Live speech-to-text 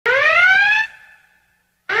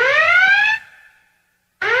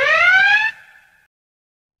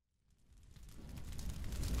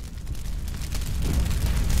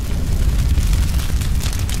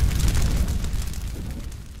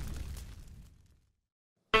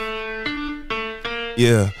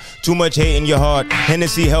Yeah, too much hate in your heart.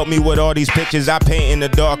 Hennessy helped me with all these pictures I paint in the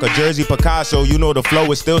dark. A Jersey Picasso, you know the flow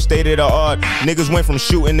is still state of the art. Niggas went from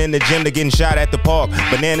shooting in the gym to getting shot at the park.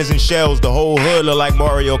 Bananas and shells, the whole hood look like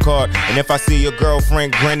Mario Kart. And if I see your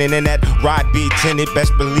girlfriend grinning in that rod beat tinted,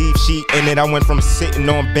 best believe she in it. I went from sitting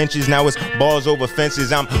on benches, now it's balls over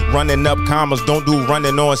fences. I'm running up commas, don't do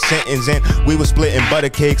running on sentence. And we was splitting butter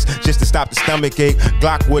cakes just to stop the stomach ache.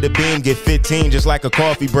 Glock with a beam, get 15 just like a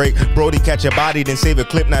coffee break. Brody catch a body, then save a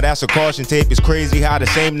clip, now that's a caution tape. It's crazy how the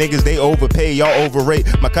same niggas they overpay, y'all overrate.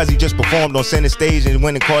 My cousin just performed on center stage and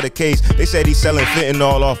went and caught a case. They said he's selling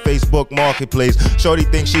fentanyl off Facebook Marketplace. Shorty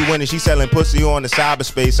thinks she winning, she selling pussy on the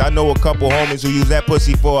cyberspace. I know a couple homies who use that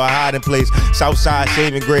pussy for a hiding place. Southside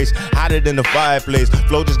saving grace, hotter than the fireplace.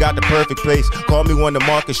 Flow just got the perfect place. Call me when the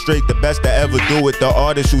market's straight, the best to ever do it. The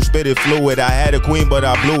artist who spit it fluid. I had a queen but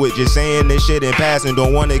I blew it. Just saying this shit in passing,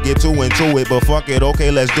 don't wanna get too into it, but fuck it,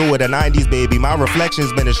 okay, let's do it. A 90s baby, my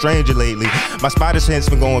reflection's been a stranger lately. My spider sense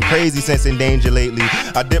been going crazy since in danger lately.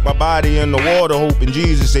 I dip my body in the water hoping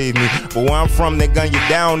Jesus save me, but where I'm from they gun you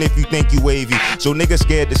down if you think you wavy. So niggas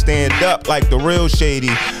scared to stand up like the real shady.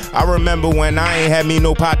 I remember when I ain't had me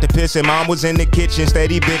no pot to piss and mom was in the kitchen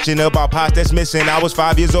steady bitching about pots that's missing. I was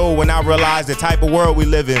 5 years old when I realized the type of world we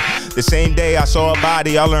live in. The same day I saw a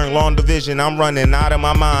body I learned long division. I'm running out of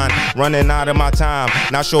my mind, running out of my time,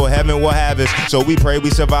 not sure heaven will have us, so we pray we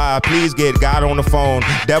survive. Please get God on the phone,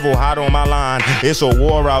 devil hot on my line. It's a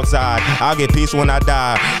war outside, I'll get peace when I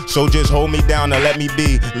die. So just hold me down and let me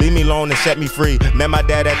be, leave me alone and set me free. Met my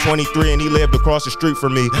dad at 23 and he lived across the street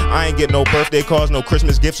from me. I ain't get no birthday cards, no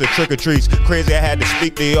Christmas gifts or trick-or-treats. Crazy I had to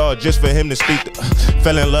speak to y'all just for him to speak to.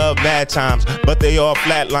 Fell in love bad times, but they all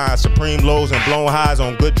flatline. Supreme lows and blown highs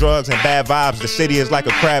on good drugs and bad vibes. The city is like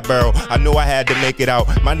a crab barrel, I knew I had to make it out.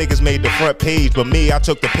 My niggas made the front page, but me, I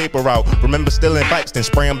took the paper route. Remember stealing bikes, then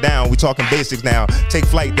spray them down. We talking basics now. Take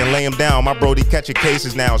flight, then lay them down. My brody catching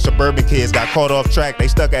cases now. Suburban kids got caught off track, they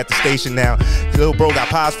stuck at the station now. Little bro got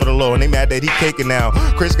pies for the low, and they mad that he caking now.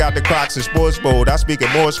 Chris got the Crocs in sports mode, I speak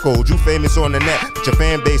in Morse code. You famous on the net, but your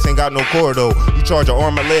fan base ain't got no corridor. You charge your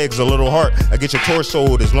arm and legs, a little heart, I get your torso.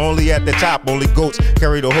 It's lonely at the top, only goats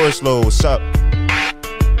carry the horse load. What's up?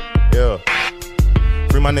 Yeah.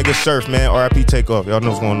 Free my nigga Surf, man. RIP Takeoff. Y'all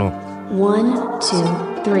know what's going on. 1,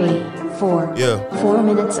 2, 3, 4. Yeah. 4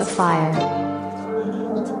 minutes of fire.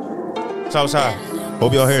 Southside.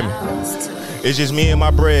 Hope y'all hear me. It's just me and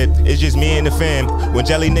my bread, it's just me and the fam. When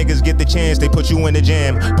jelly niggas get the chance, they put you in the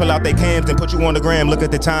jam. Pull out their cams and put you on the gram, look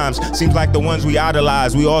at the times. Seems like the ones we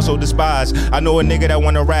idolize, we also despise. I know a nigga that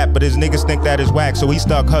wanna rap, but his niggas think that is whack. So he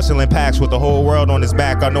stuck hustling packs with the whole world on his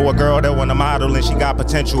back. I know a girl that wanna model and she got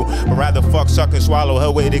potential, but rather fuck, suck, and swallow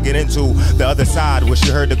her way to get into the other side, where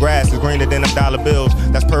she heard the grass is greener than them dollar bills.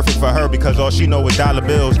 That's perfect for her because all she know is dollar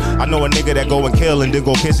bills. I know a nigga that go and kill and then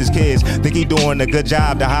go kiss his kids. Think he doing a good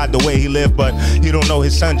job to hide the way he live, but he don't know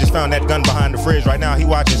his son just found that gun behind the fridge. Right now he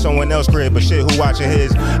watching someone else's crib, but shit, who watching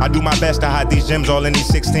his? I do my best to hide these gems all in these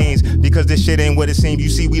 16s, because this shit ain't what it seems. You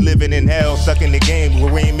see, we living in hell, stuck in the game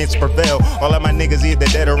where we ain't meant to prevail. All of my niggas either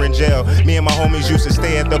dead or in jail. Me and my homies used to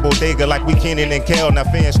stay at the bodega like we Kenan and Kel. Now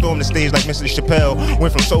fans storm the stage like Mr. Chappelle.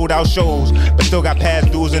 Went from sold out shows, but still got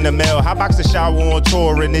past dues in the mail. Hot box the shower on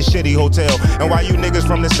tour in this shitty hotel. And while you niggas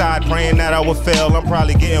from the side praying that I would fail, I'm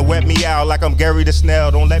probably getting wet me out like I'm Gary the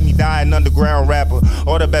Snell. Don't let me die an underground rapper.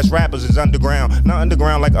 All the best rappers is underground. Not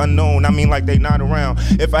underground like unknown, I mean like they not around.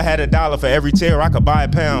 If I had $1 for every tear, I could buy a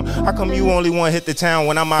pound. How come you only want to hit the town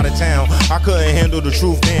when I'm out of town? I couldn't handle the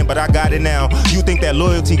truth then, but I got it now. You think that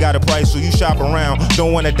loyalty got a price, so you shop around.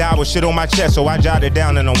 Don't want to die with shit on my chest, so I jot it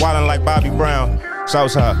down, and I'm wildin' like Bobby Brown.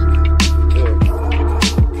 Southside.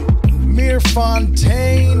 Mir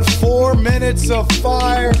Fontane, 4 minutes of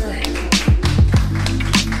fire.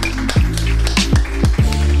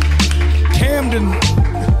 Camden.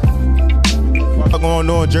 What going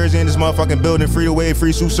on? Jersey in this motherfucking building. Free to wave,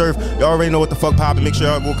 free suit surf. Y'all already know what the fuck poppin'. Make sure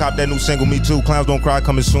y'all go cop that new single, Me Too. Clowns Don't Cry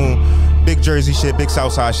coming soon. Big Jersey shit, big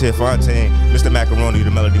Southside shit. Fontaine, Mr. Macaroni,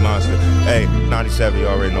 the Melody Monster. Hey, 97, you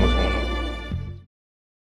already know what's going on.